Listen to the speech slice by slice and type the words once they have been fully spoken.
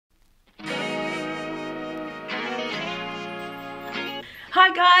Hi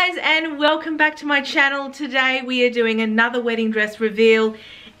guys, and welcome back to my channel. Today we are doing another wedding dress reveal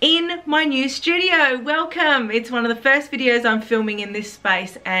in my new studio. Welcome. It's one of the first videos I'm filming in this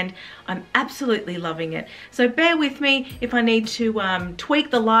space and I'm absolutely loving it. So bear with me if I need to tweak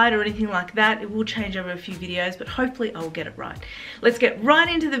the light or anything like that. It will change over a few videos, but hopefully I'll get it right. Let's get right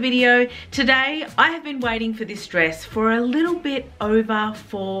into the video. Today I have been waiting for this dress for a little bit over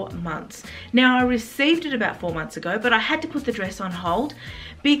 4 months. Now I received it about 4 months ago, but I had to put the dress on hold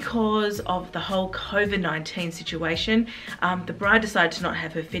because of the whole COVID-19 situation. The bride decided to not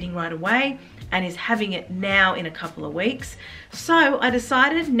have her fitting right away and is having it now in a couple of weeks. So I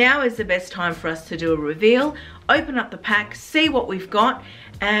decided now is the best time for us to do a reveal, open up the pack, see what we've got,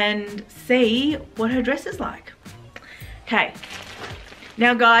 and see what her dress is like. Okay,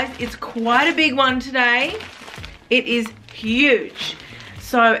 now guys, it's quite a big one today. It is huge.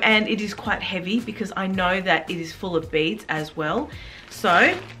 So, and it is quite heavy because I know that it is full of beads as well.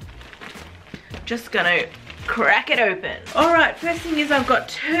 So, just gonna crack it open. All right, first thing is I've got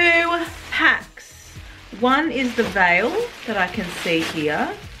 2 packs. One is the veil that I can see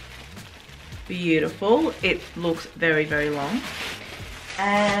here. Beautiful. It looks very, very long.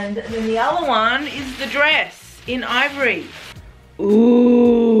 And then the other one is the dress in ivory.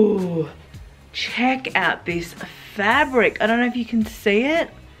 Ooh, check out this fabric. I don't know if you can see it.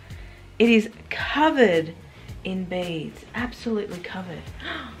 It is covered in beads, absolutely covered.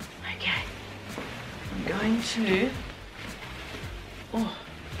 Okay, I'm going to,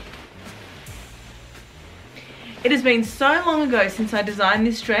 It has been so long ago since I designed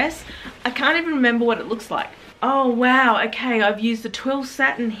this dress, I can't even remember what it looks like. Oh wow, okay, I've used the twill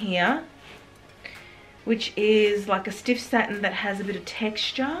satin here, which is like a stiff satin that has a bit of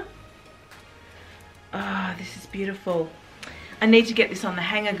texture. Ah, this is beautiful. I need to get this on the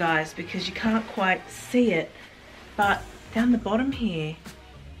hanger, guys, because you can't quite see it. But down the bottom here,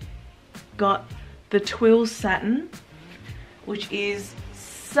 got the twill satin, which is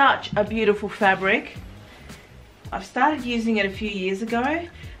such a beautiful fabric. I've started using it a few years ago,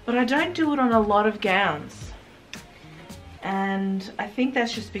 but I don't do it on a lot of gowns. And I think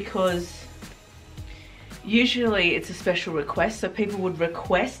that's just because usually it's a special request, so people would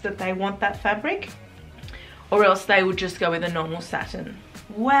request that they want that fabric, or else they would just go with a normal satin.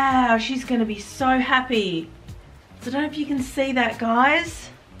 Wow, she's gonna be so happy. So I don't know if you can see that, guys.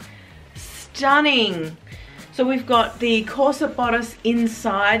 Stunning. So we've got the corset bodice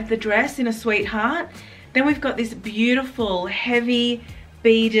inside the dress in a sweetheart. Then we've got this beautiful heavy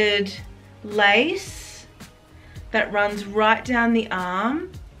beaded lace that runs right down the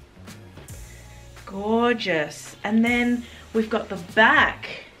arm. Gorgeous. And then we've got the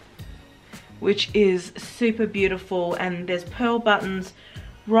back, which is super beautiful, and there's pearl buttons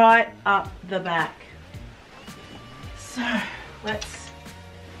right up the back. So let's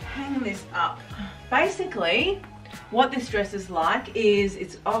hang this up. Basically, what this dress is like is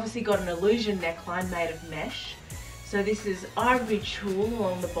it's obviously got an illusion neckline made of mesh. So this is ivory tulle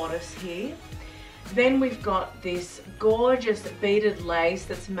along the bodice here. Then we've got this gorgeous beaded lace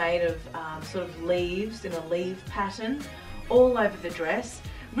that's made of sort of leaves in a leaf pattern all over the dress.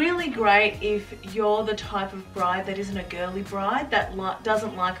 Really great if you're the type of bride that isn't a girly bride, that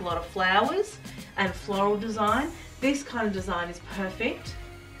doesn't like a lot of flowers and floral design. This kind of design is perfect.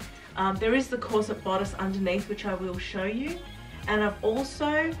 There is the corset bodice underneath, which I will show you. And I've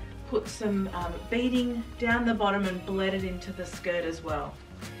also put some beading down the bottom and bled it into the skirt as well.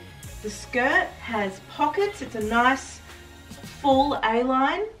 The skirt has pockets. It's a nice full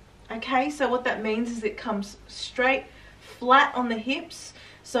A-line. Okay, so what that means is it comes straight flat on the hips.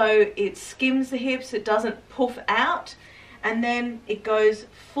 So it skims the hips, it doesn't puff out, and then it goes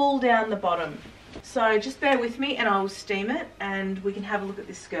full down the bottom. So just bear with me and I'll steam it and we can have a look at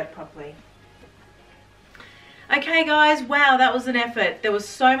this skirt properly. Okay guys, wow, that was an effort. There was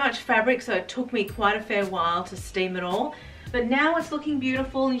so much fabric, so it took me quite a fair while to steam it all. But now it's looking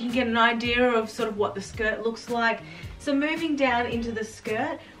beautiful and you can get an idea of sort of what the skirt looks like. So moving down into the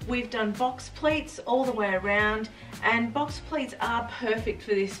skirt, we've done box pleats all the way around, and box pleats are perfect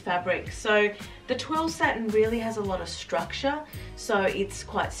for this fabric. So the twill satin really has a lot of structure, so it's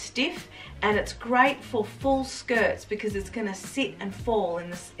quite stiff, and it's great for full skirts because it's going to sit and fall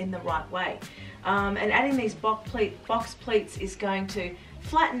in the right way. And adding these box pleats is going to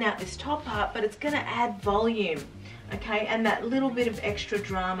flatten out this top part, but it's going to add volume, okay, and that little bit of extra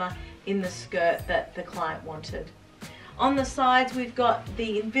drama in the skirt that the client wanted. On the sides we've got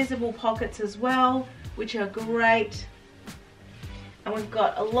the invisible pockets as well, which are great. And we've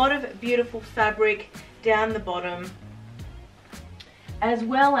got a lot of beautiful fabric down the bottom, as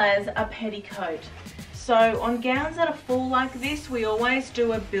well as a petticoat. So on gowns that are full like this, we always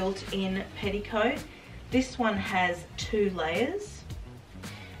do a built-in petticoat. This one has 2 layers,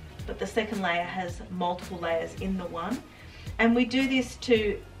 but the second layer has multiple layers in the one. And we do this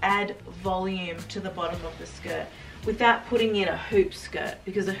to add volume to the bottom of the skirt without putting in a hoop skirt,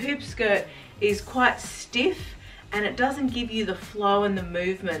 because a hoop skirt is quite stiff and it doesn't give you the flow and the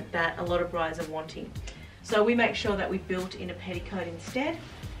movement that a lot of brides are wanting. So we make sure that we built in a petticoat instead.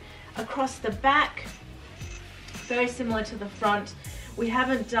 Across the back, very similar to the front, we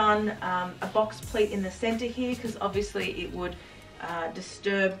haven't done a box pleat in the center here because obviously it would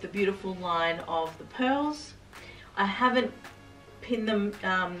disturb the beautiful line of the pearls. I haven't pinned them,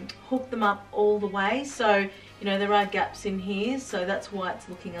 hooked them up all the way, so you know there are gaps in here, so that's why it's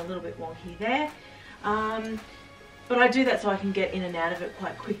looking a little bit wonky there. But I do that so I can get in and out of it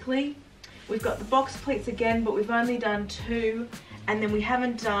quite quickly. We've got the box pleats again, but we've only done 2, and then we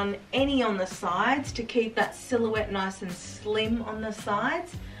haven't done any on the sides to keep that silhouette nice and slim on the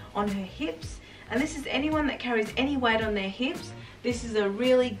sides, on her hips. And this is anyone that carries any weight on their hips. This is a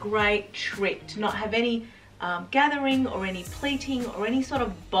really great trick to not have any gathering or any pleating or any sort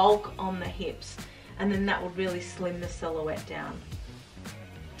of bulk on the hips, and then that would really slim the silhouette down.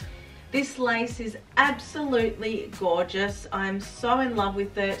 This lace is absolutely gorgeous. I'm so in love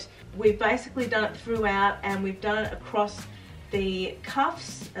with it. We've basically done it throughout, and we've done it across the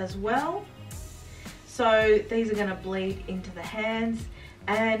cuffs as well. So these are going to bleed into the hands,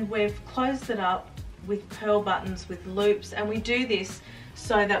 and we've closed it up with pearl buttons with loops, and we do this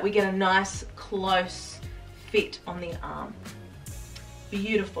so that we get a nice close fit on the arm.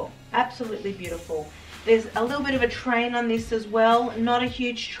 Beautiful, absolutely beautiful. There's a little bit of a train on this as well, not a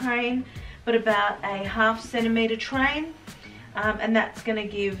huge train, but about a ½ centimeter train, and that's going to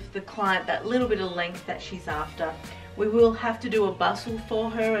give the client that little bit of length that she's after. We will have to do a bustle for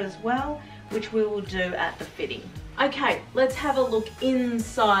her as well, which we will do at the fitting. Okay, let's have a look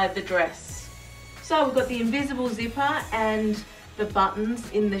inside the dress. So we've got the invisible zipper and the buttons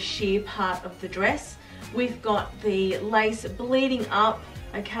in the sheer part of the dress. We've got the lace bleeding up,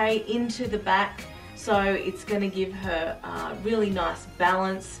 okay, into the back, so it's going to give her a really nice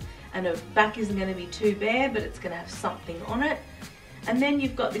balance, and her back isn't going to be too bare, but it's going to have something on it. And then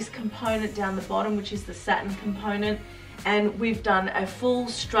you've got this component down the bottom, which is the satin component, and we've done a full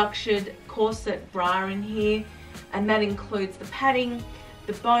structured corset bra in here, and that includes the padding,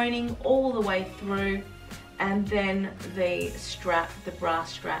 the boning all the way through, and then the strap, the bra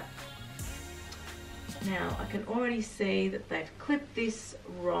strap. Now I can already see that they've clipped this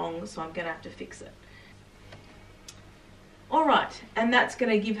wrong, so I'm going to have to fix it. Alright, and that's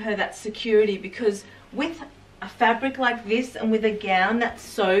going to give her that security, because with a fabric like this and with a gown that's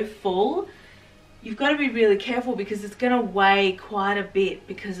so full, you've got to be really careful because it's going to weigh quite a bit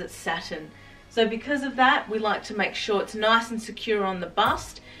because it's satin. So because of that, we like to make sure it's nice and secure on the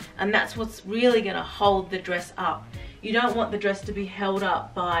bust, and that's what's really going to hold the dress up. You don't want the dress to be held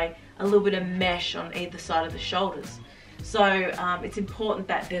up by a little bit of mesh on either side of the shoulders. So it's important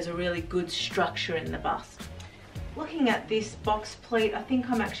that there's a really good structure in the bust. Looking at this box pleat, I think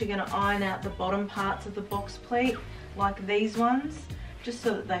I'm actually going to iron out the bottom parts of the box pleat, like these ones, just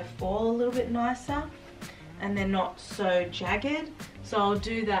so that they fall a little bit nicer and they're not so jagged. So I'll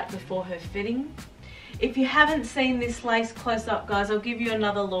do that before her fitting. If you haven't seen this lace close up, guys, I'll give you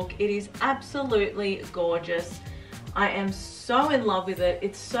another look. It is absolutely gorgeous. I am so in love with it.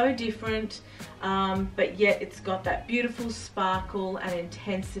 It's so different, but yet it's got that beautiful sparkle and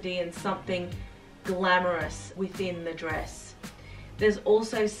intensity and something glamorous within the dress. There's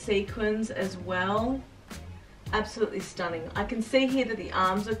also sequins as well. Absolutely stunning. I can see here that the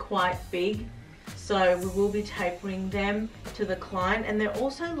arms are quite big, so we will be tapering them to the client, and they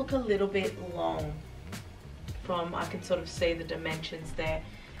also look a little bit long from, I can sort of see the dimensions there,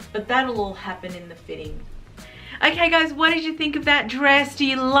 but that'll all happen in the fitting. Okay guys, what did you think of that dress? Do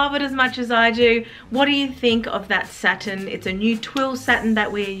you love it as much as I do? What do you think of that satin? It's a new twill satin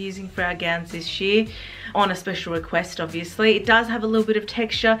that we are using for our gowns this year, on a special request obviously. It does have a little bit of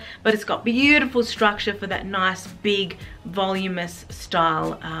texture, but it's got beautiful structure for that nice big voluminous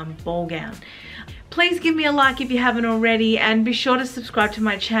style ball gown. Please give me a like if you haven't already, and be sure to subscribe to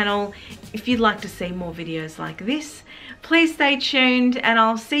my channel if you'd like to see more videos like this. Please stay tuned, and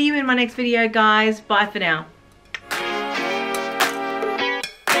I'll see you in my next video, guys. Bye for now.